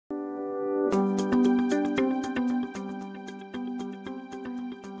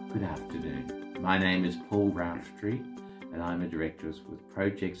My name is Paul Raftery and I'm a director with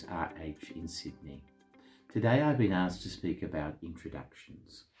Projects RH in Sydney. Today I've been asked to speak about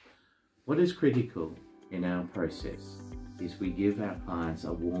introductions. What is critical in our process is we give our clients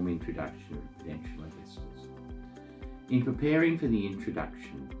a warm introduction of potential investors. In preparing for the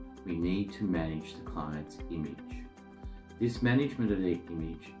introduction, we need to manage the client's image. This management of their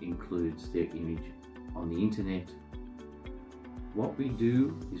image includes their image on the internet. What we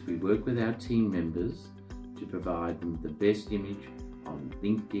do is we work with our team members to provide them the best image on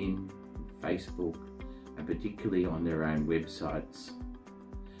LinkedIn, Facebook, and particularly on their own websites.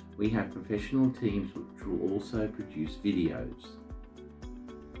 We have professional teams which will also produce videos.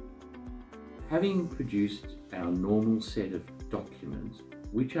 Having produced our normal set of documents,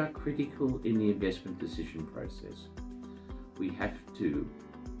 which are critical in the investment decision process, we have to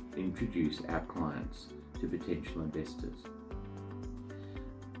introduce our clients to potential investors.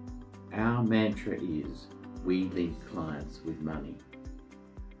 Our mantra is, we link clients with money.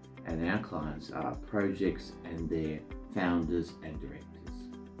 And our clients are projects and their founders and directors.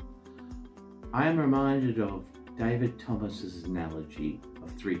 I am reminded of David Thomas's analogy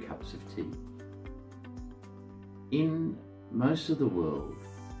of 3 cups of tea. In most of the world,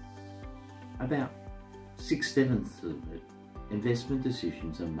 about 6/7 of it, investment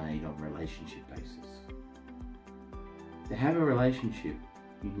decisions are made on relationship basis. To have a relationship,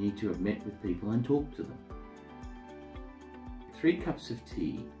 you need to have met with people and talk to them. 3 cups of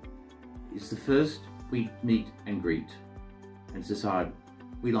tea is the first we meet and greet and decide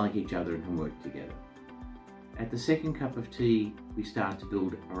we like each other and can work together. At the 2nd cup of tea, we start to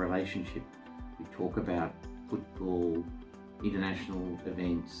build a relationship. We talk about football, international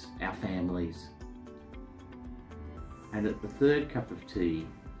events, our families. And at the 3rd cup of tea,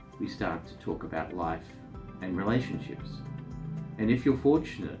 we start to talk about life and relationships. And if you're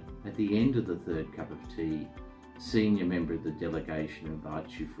fortunate, at the end of the 3rd cup of tea, a senior member of the delegation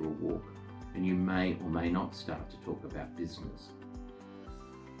invites you for a walk, and you may or may not start to talk about business.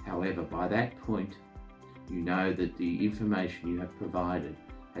 However, by that point, you know that the information you have provided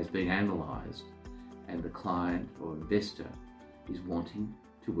has been analysed and the client or investor is wanting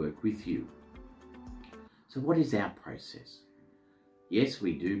to work with you. So what is our process? Yes,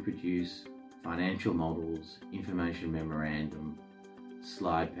 we do produce financial models, information memorandum,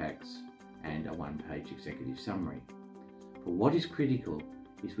 slide packs, and a 1-page executive summary. But what is critical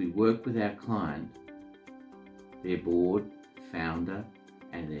is we work with our client, their board, founder,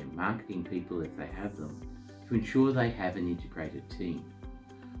 and their marketing people if they have them, to ensure they have an integrated team.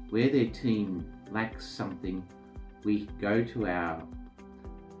 Where their team lacks something, we go to our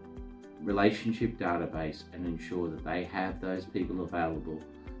relationship database and ensure that they have those people available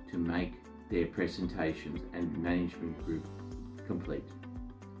to make their presentations and management group complete.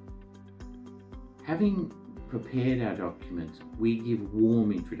 Having prepared our documents, we give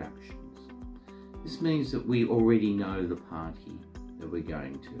warm introductions. This means that we already know the party that we're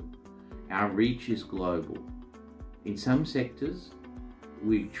going to. Our reach is global. In some sectors,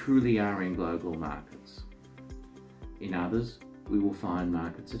 we truly are in global markets. In others, we will find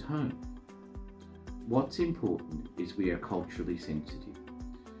markets at home. What's important is we are culturally sensitive.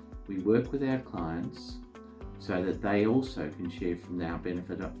 We work with our clients so that they also can share from our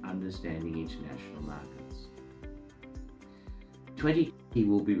benefit of understanding international markets. 2020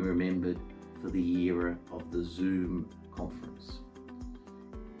 will be remembered for the era of the Zoom conference.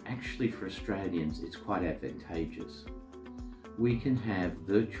 Actually, for Australians, it's quite advantageous. We can have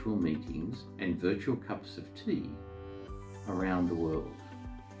virtual meetings and virtual cups of tea around the world.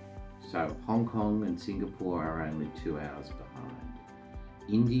 So Hong Kong and Singapore are only 2 hours behind.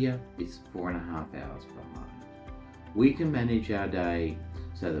 India is 4.5 hours behind. We can manage our day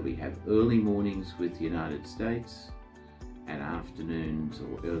so that we have early mornings with the United States and afternoons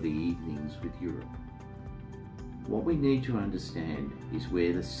or early evenings with Europe. What we need to understand is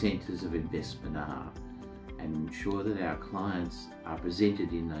where the centres of investment are and ensure that our clients are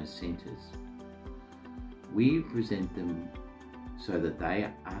presented in those centres. We present them so that they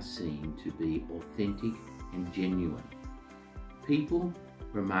are seen to be authentic and genuine. People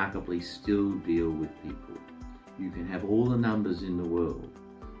remarkably still deal with people. You can have all the numbers in the world,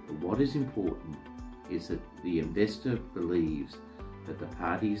 but what is important is that the investor believes that the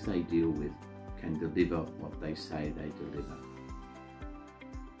parties they deal with can deliver what they say they deliver.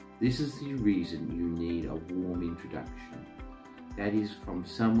 This is the reason you need a warm introduction. That is from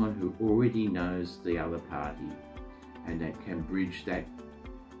someone who already knows the other party and that can bridge that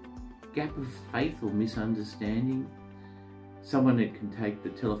gap of faith or misunderstanding. Someone that can take the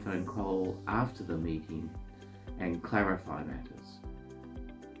telephone call after the meeting and clarify matters.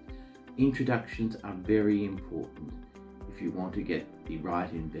 Introductions are very important if you want to get the right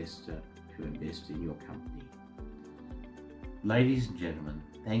investor to invest in your company. Ladies and gentlemen,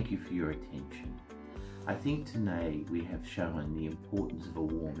 thank you for your attention. I think today we have shown the importance of a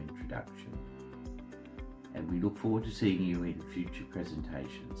warm introduction, and we look forward to seeing you in future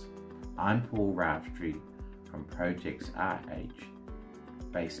presentations. I'm Paul Raftery from Projects RH,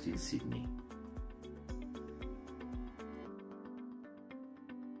 based in Sydney.